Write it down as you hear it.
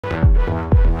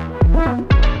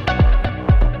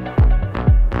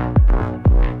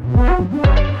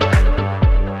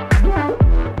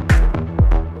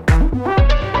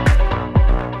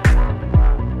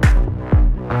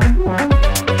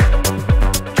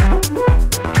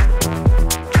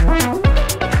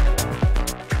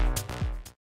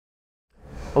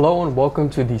Hello and welcome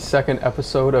to the second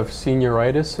episode of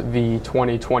Senioritis,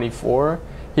 v2024.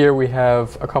 Here we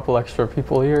have a couple extra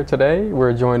people here today.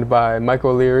 We're joined by Mike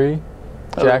O'Leary,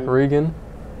 Jack Regan,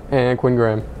 and Quin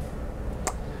Graham.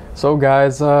 So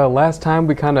guys, last time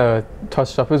we kind of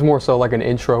touched up, it was more so like an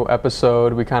intro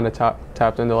episode. We kind of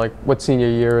tapped into like what senior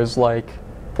year is like,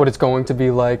 what it's going to be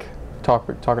like,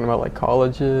 talking about like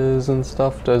colleges and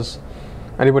stuff. Does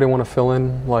anybody want to fill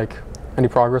in like any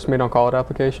progress made on college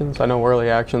applications? I know early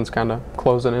action's kind of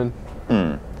closing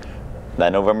in.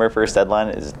 That November 1st deadline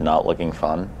is not looking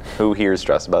fun. Who here is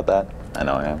stressed about that? I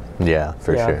know I am. Yeah,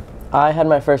 for sure. I had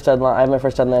my first deadline. I have my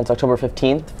first deadline. It's October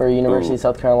 15th for University of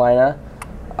South Carolina.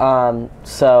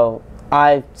 So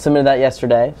I submitted that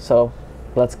yesterday, so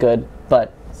that's good.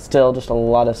 But still, just a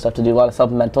lot of stuff to do. A lot of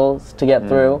supplementals to get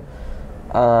through.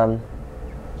 Yeah.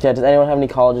 Does anyone have any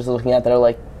colleges they're looking at that are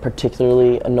like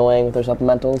particularly annoying with their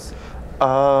supplementals?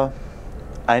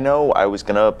 I know I was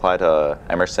gonna apply to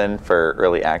Emerson for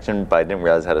early action, but I didn't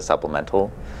realize I had a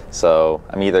supplemental. So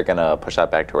I'm either gonna push that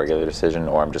back to a regular decision,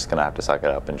 or I'm just gonna have to suck it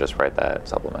up and just write that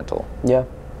supplemental. Yeah.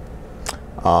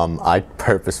 I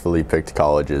purposefully picked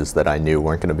colleges that I knew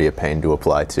weren't gonna be a pain to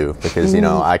apply to because, you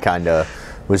know, I kind of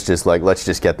was just like, let's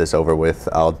just get this over with.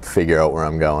 I'll figure out where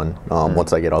I'm going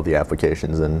once I get all the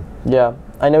applications in. Yeah.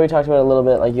 I know we talked about it a little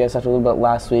bit, like you guys talked a little bit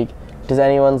last week. Does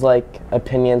anyone's like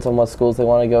opinions on what schools they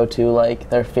want to go to, like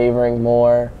they're favoring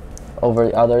more over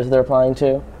the others they're applying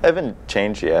to? I haven't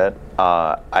changed yet.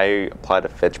 I applied to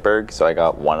Fitchburg, so I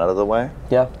got one out of the way.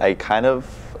 Yeah. I kind of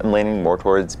am leaning more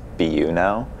towards BU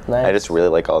now. Nice. I just really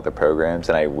like all the programs,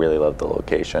 and I really love the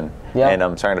location. Yeah. And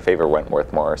I'm starting to favor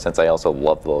Wentworth more, since I also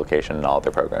love the location and all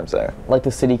the programs there. Like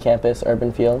the city campus,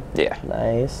 urban field? Yeah.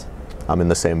 Nice. I'm in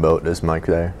the same boat as Mike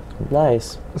there.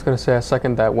 Nice. I was going to say I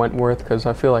second that Wentworth because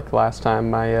I feel like last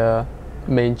time my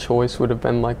main choice would have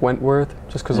been like Wentworth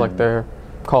just because like they're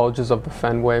colleges of the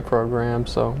Fenway program.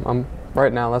 So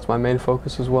right now that's my main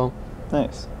focus as well.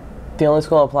 Nice. The only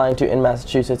school I'm applying to in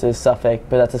Massachusetts is Suffolk,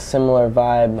 but that's a similar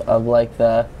vibe of like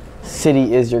the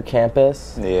city is your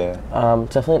campus. Yeah.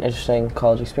 Definitely an interesting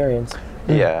college experience.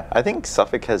 Yeah, I think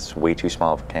Suffolk has way too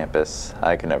small of a campus.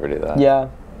 I could never do that. Yeah.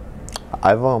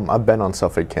 I've been on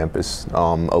Suffolk campus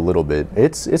a little bit.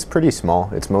 It's pretty small.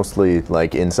 It's mostly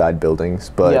like inside buildings,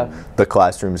 but the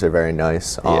classrooms are very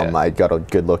nice. I got a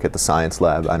good look at the science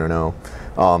lab. I don't know,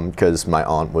 because my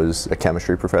aunt was a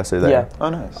chemistry professor there. Yeah. Oh,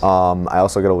 nice. I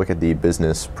also got a look at the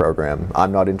business program.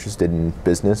 I'm not interested in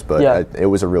business, but it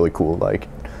was a really cool like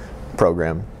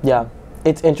program. Yeah.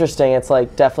 It's interesting. It's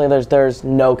like definitely there's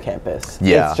no campus.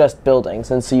 Yeah. It's just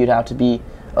buildings, and so you'd have to be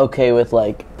okay with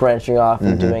like branching off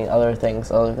and doing other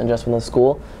things other than just from the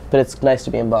school. But it's nice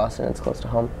to be in Boston. It's close to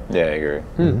home. Yeah, I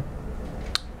agree.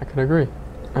 I can agree.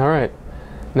 All right.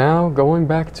 Now going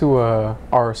back to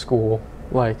our school,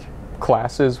 like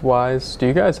classes wise, do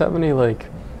you guys have any like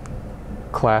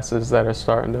classes that are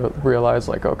starting to realize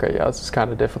like, okay, yeah, this is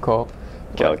kind of difficult?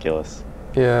 Calculus.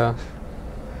 Yeah,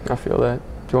 I feel that.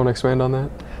 Do you want to expand on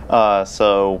that?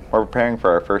 So we're preparing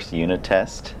for our first unit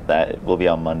test that will be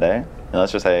on Monday. And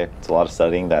let's just say it's a lot of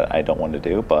studying that I don't want to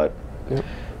do, but there's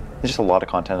just a lot of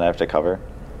content I have to cover.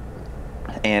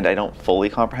 And I don't fully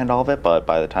comprehend all of it, but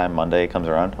by the time Monday comes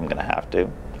around, I'm going to have to.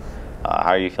 How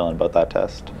are you feeling about that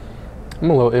test? I'm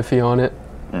a little iffy on it,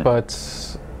 but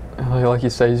like you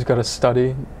say, you just got to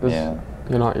study. Yeah.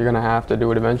 You're going to have to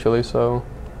do it eventually, so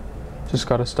just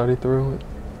got to study through it.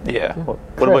 Yeah. What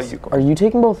Chris, about you? are you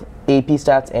taking both AP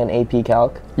Stats and AP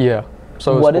Calc? Yeah.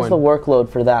 So what does the workload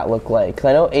for that look like? Because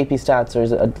I know AP Stats,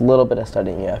 there's a little bit of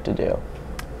studying you have to do.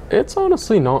 It's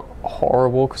honestly not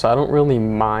horrible because I don't really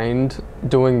mind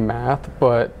doing math,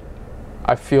 but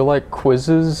I feel like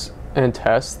quizzes and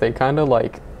tests, they kind of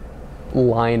like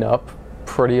line up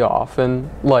pretty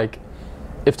often. Like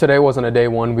if today wasn't a day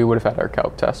one, we would have had our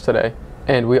calc test today.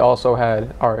 And we also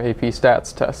had our AP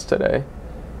Stats test today.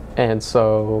 And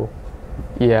so,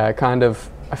 yeah,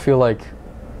 I feel like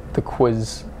the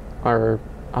quiz are,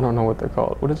 I don't know what they're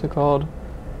called. What is it called?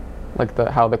 Like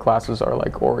how the classes are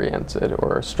like oriented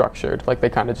or structured. Like they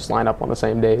kind of just line up on the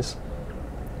same days.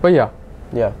 But yeah.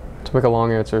 Yeah. To make a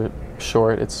long answer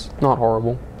short, it's not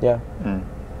horrible. Yeah.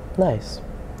 Nice.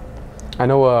 I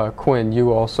know, Quin,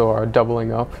 you also are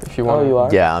doubling up if you want. Oh, you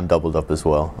are? Yeah, I'm doubled up as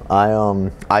well.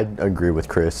 I agree with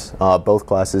Chris. Both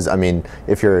classes, I mean,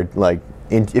 if you're like,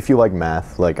 if you like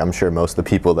math, like I'm sure most of the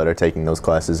people that are taking those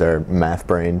classes are math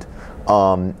brained.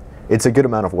 It's a good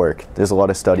amount of work. There's a lot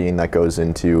of studying that goes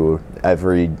into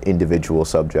every individual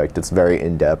subject. It's very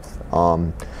in-depth.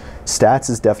 Stats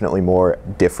is definitely more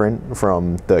different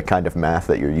from the kind of math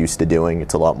that you're used to doing.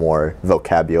 It's a lot more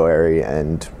vocabulary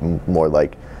and more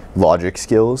like logic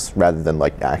skills rather than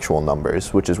like actual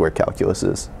numbers, which is where calculus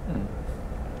is.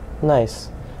 Nice.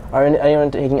 Are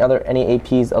anyone taking any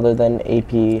APs other than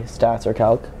AP Stats or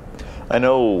Calc? I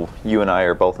know you and I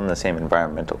are both in the same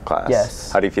environmental class.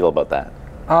 Yes. How do you feel about that?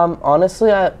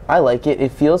 Honestly, I like it.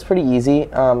 It feels pretty easy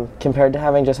compared to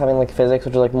having like physics,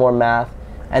 which is like more math,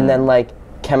 and then like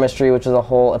chemistry, which is it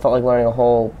felt like learning a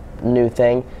whole new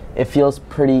thing. It feels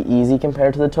pretty easy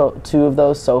compared to the two of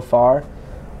those so far.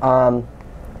 And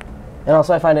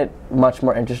also I find it much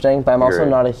more interesting, but I'm also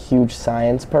not a huge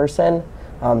science person.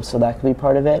 So that could be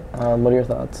part of it. What are your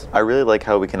thoughts? I really like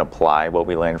how we can apply what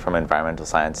we learn from environmental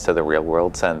science to the real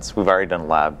world, since we've already done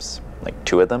labs, like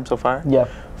 2 of them so far. Yeah.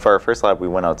 For our first lab, we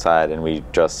went outside and we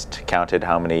just counted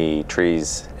how many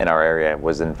trees in our area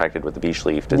was infected with the beech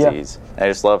leaf disease. Yeah. And I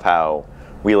just love how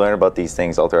we learn about these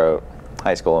things all throughout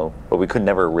high school, but we could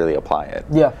never really apply it.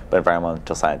 Yeah. But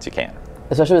environmental science, you can.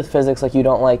 Especially with physics, like you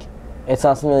don't like, it's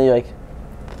not something you like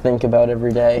think about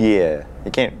every day. Yeah.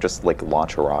 You can't just like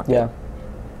launch a rocket. Yeah.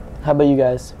 How about you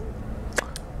guys?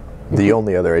 The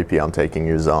only other AP I'm taking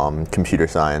is computer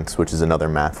science, which is another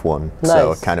math one. Nice.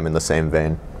 So kind of in the same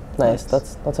vein. Nice.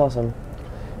 That's awesome.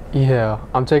 Yeah,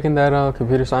 I'm taking that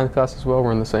computer science class as well.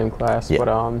 We're in the same class, Yeah.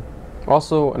 but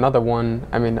also another one.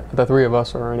 I mean, the 3 of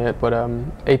us are in it, but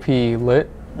AP Lit,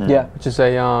 Yeah. which is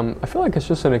a I feel like it's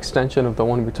just an extension of the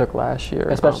one we took last year.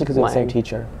 Especially because it's the same Lang.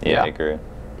 teacher. Yeah, I agree.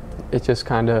 It just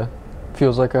kind of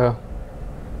feels like a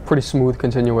pretty smooth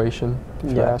continuation,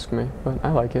 if you Yeah. ask me. But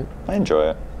I like it. I enjoy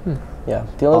it. Yeah.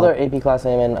 The only other AP class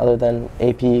I'm in, other than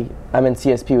I'm in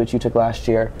CSP, which you took last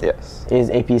year, Yes. is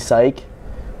AP Psych,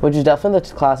 which is definitely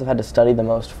the class I've had to study the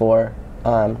most for,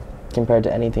 compared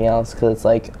to anything else, because it's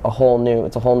like a whole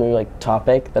new like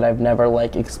topic that I've never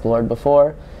like explored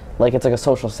before. Like it's like a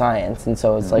social science, and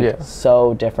so it's like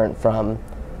so different from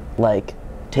like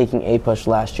taking A-Push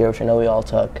last year, which I know we all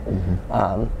took,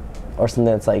 or something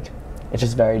that's like, it's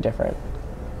just very different.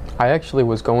 I actually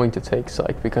was going to take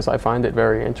psych because I find it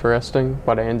very interesting,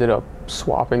 but I ended up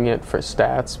swapping it for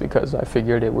stats because I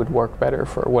figured it would work better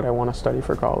for what I want to study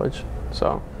for college.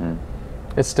 So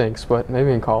it stinks, but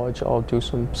maybe in college I'll do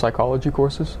some psychology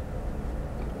courses.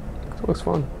 It looks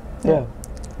fun. Yeah.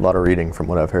 A lot of reading from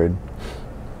what I've heard.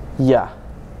 Yeah,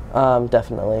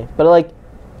 definitely. But like,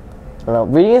 I don't know,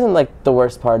 reading isn't like the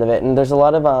worst part of it, and there's a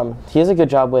lot of he has a good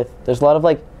job with. There's a lot of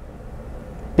like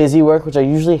busy work, which I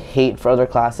usually hate for other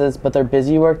classes, but they're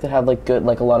busy work that have like good,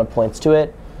 like a lot of points to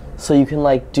it, so you can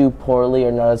like do poorly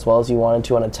or not as well as you wanted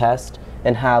to on a test,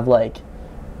 and have like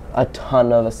a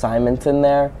ton of assignments in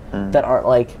there that aren't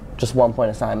like just 1-point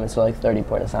assignments or like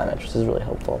 30-point assignments, which is really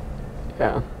helpful.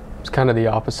 Yeah, it's kind of the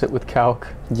opposite with calc.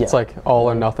 Yeah. It's like all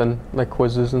or nothing, like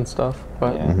quizzes and stuff,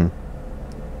 but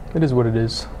it is what it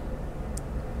is.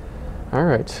 All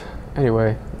right,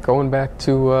 anyway, going back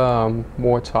to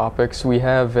more topics, we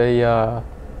have I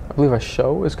believe a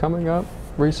show is coming up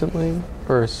recently,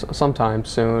 or sometime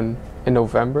soon in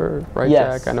November, right,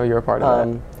 Yes. Jack? I know you're a part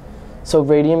of that. So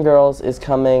Radium Girls is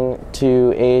coming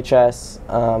to AHS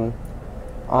on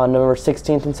November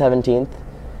 16th and 17th.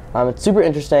 It's super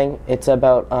interesting. It's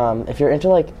about, if you're into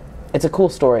like, it's a cool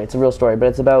story, it's a real story, but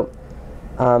it's about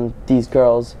these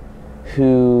girls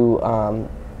who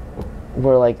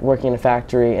were like working in a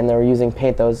factory and they were using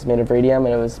paint that was made of radium,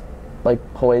 and it was like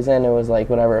poison, it was like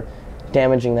whatever,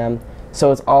 damaging them.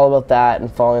 So it's all about that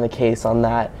and following the case on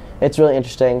that. It's really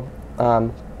interesting.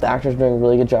 The actors are doing a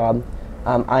really good job.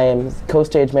 I am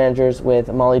co-stage managers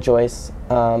with Molly Joyce.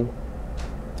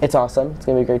 It's awesome. It's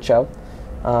going to be a great show.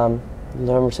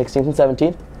 November 16th and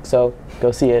 17th, so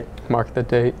go see it. Mark the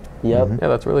date. Yep. Yeah,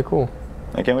 that's really cool.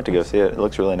 I can't wait to go see it. It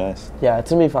looks really nice. Yeah, it's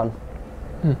going to be fun.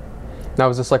 Now,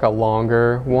 is this like a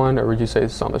longer one, or would you say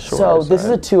this is on the shorter So this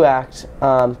side? is a 2-act,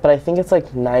 but I think it's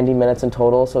like 90 minutes in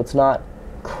total, so it's not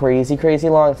crazy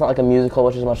long. It's not like a musical,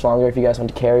 which is much longer if you guys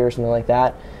went to Carrie or something like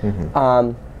that.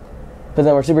 But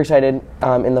then we're super excited.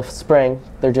 In the spring,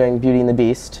 they're doing Beauty and the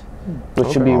Beast,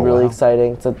 which should be really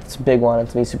exciting. It's a big one.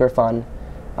 It's going to be super fun.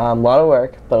 A lot of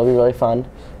work, but it'll be really fun.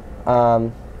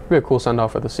 It'd be a cool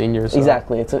send-off for the seniors. So.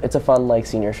 Exactly. It's a fun like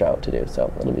senior show to do,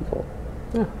 so it'll be cool.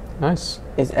 Yeah, nice.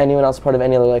 Is anyone else part of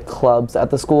any other like clubs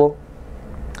at the school?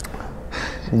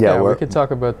 Yeah, we could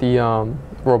talk about the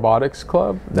robotics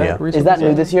club. Is that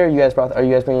new this year? Are you guys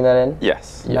bringing that in?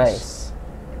 Yes. Nice.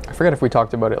 I forget if we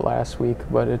talked about it last week,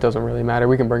 but it doesn't really matter.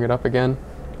 We can bring it up again.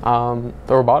 The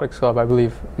robotics club, I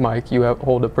believe, Mike, you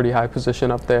hold a pretty high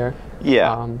position up there.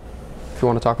 Yeah. If you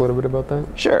want to talk a little bit about that.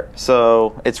 Sure.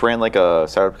 So it's ran like a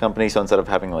startup company. So instead of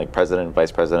having like president,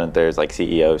 vice president, there's like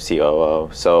CEO,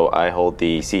 COO. So I hold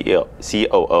the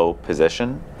COO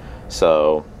position.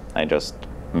 So I just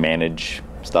manage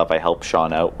stuff, I help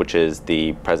Sean out, which is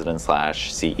the president /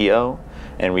 CEO,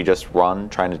 and we just run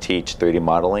trying to teach 3D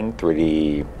modeling,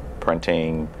 3D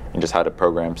printing, and just how to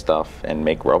program stuff and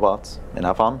make robots and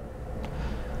have fun.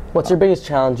 What's your biggest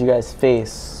challenge you guys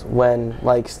face when,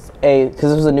 like, because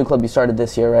this was a new club you started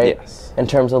this year, right? Yes. In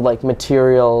terms of, like,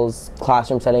 materials,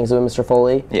 classroom settings with Mr.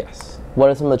 Foley? Yes. What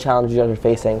are some of the challenges you guys are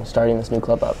facing starting this new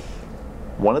club up?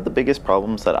 One of the biggest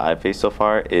problems that I've faced so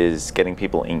far is getting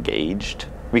people engaged.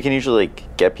 We can usually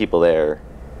get people there,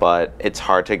 but it's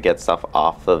hard to get stuff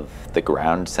off of the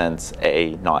ground since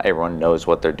A, not everyone knows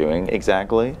what they're doing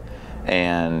exactly,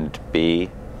 and B,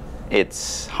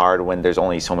 it's hard when there's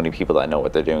only so many people that know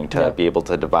what they're doing to be able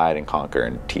to divide and conquer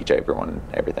and teach everyone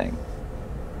everything.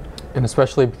 And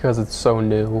especially because it's so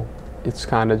new, it's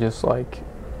kind of just like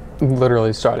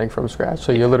literally starting from scratch.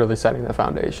 So you're literally setting the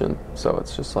foundation. So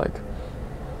it's just like,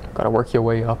 gotta work your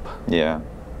way up. Yeah.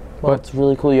 Well, it's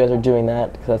really cool you guys are doing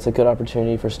that, because that's a good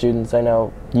opportunity for students. I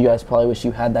know you guys probably wish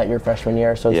you had that your freshman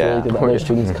year, so it's really good that other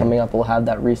students coming up will have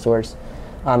that resource,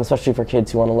 especially for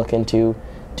kids who want to look into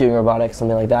doing robotics,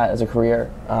 something like that, as a career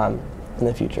in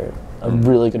the future. A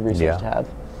really good resource to have.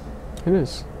 It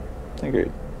is.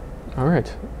 Agreed. All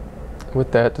right.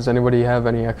 With that, does anybody have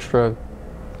any extra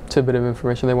tidbit of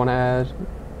information they want to add?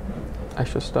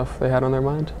 Extra stuff they had on their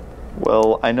mind?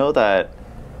 Well, I know that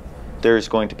there's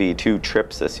going to be 2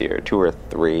 trips this year, 2 or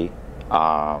 3,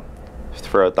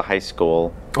 throughout the high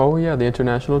school. Oh yeah, the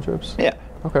international trips? Yeah.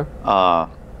 Okay.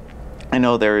 I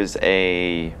know there is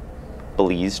a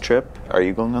Belize trip. Are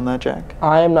you going on that, Jack?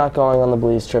 I am not going on the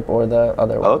Belize trip or the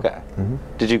other one. Okay.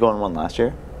 Did you go on one last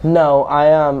year? No,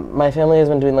 my family has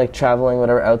been doing like traveling,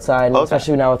 whatever, outside, and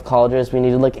especially now with colleges, we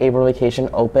needed like April vacation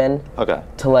open. Okay.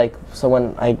 To like, so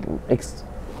when I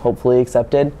hopefully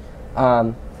accepted,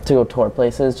 to go tour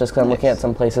places, just because I'm looking at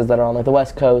some places that are on like the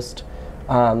West Coast,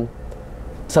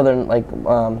 southern, like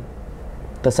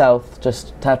the South,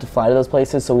 just to have to fly to those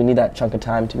places, so we need that chunk of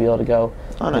time to be able to go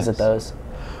visit those.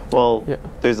 Well,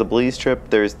 there's the Belize trip,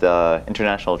 there's the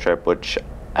international trip, which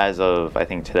as of I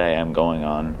think today I'm going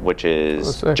on, which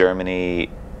is Germany,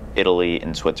 Italy,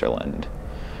 and Switzerland.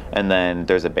 And then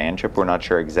there's a band trip, we're not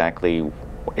sure exactly.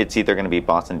 It's either going to be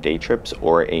Boston day trips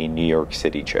or a New York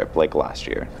City trip, like last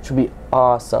year. Which would be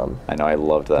awesome. I know, I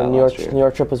loved that last year. New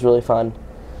York trip was really fun.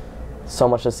 So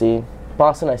much to see.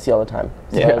 Boston I see all the time.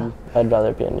 So I'd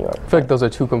rather be in New York. I feel like those are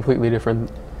 2 completely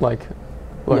different, like,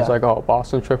 it's like, oh,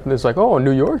 Boston trip, and it's like, oh, a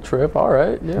New York trip, all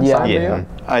right. Yeah.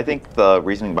 I think the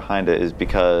reasoning behind it is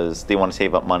because they want to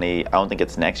save up money. I don't think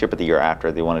it's next year, but the year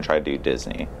after, they want to try to do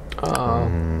Disney.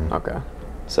 Okay.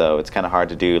 So it's kind of hard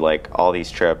to do like all these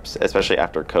trips, especially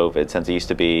after COVID, since it used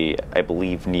to be, I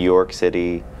believe, New York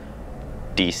City,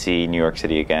 DC, New York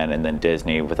City again, and then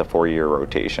Disney with a 4-year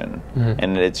rotation.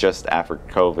 And it's just after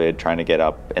COVID, trying to get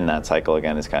up in that cycle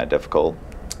again is kind of difficult.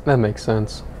 That makes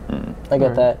sense. I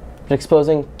get that. But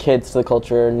exposing kids to the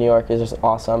culture in New York is just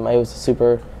awesome. It was a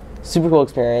super cool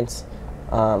experience.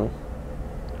 I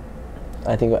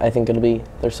think it'll be,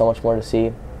 there's so much more to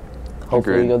see.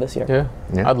 Hopefully we go this year.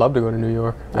 Yeah. I'd love to go to New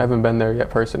York. I haven't been there yet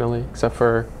personally, except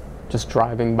for just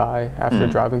driving by after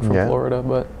driving from Florida.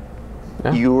 But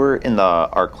you were in the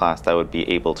art class that would be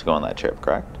able to go on that trip,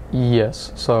 correct?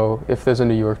 Yes. So if there's a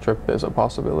New York trip, there's a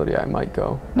possibility I might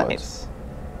go. Nice.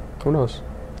 Who knows?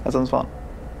 That sounds fun.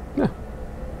 Yeah.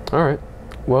 All right.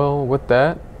 Well, with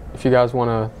that, if you guys want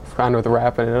to kind of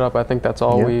wrapping it up, I think that's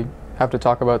all we have to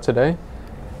talk about today.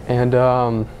 And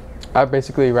that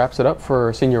basically wraps it up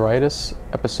for Senioritis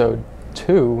episode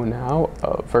 2 now,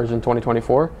 version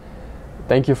 2024.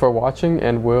 Thank you for watching,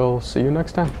 and we'll see you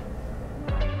next time.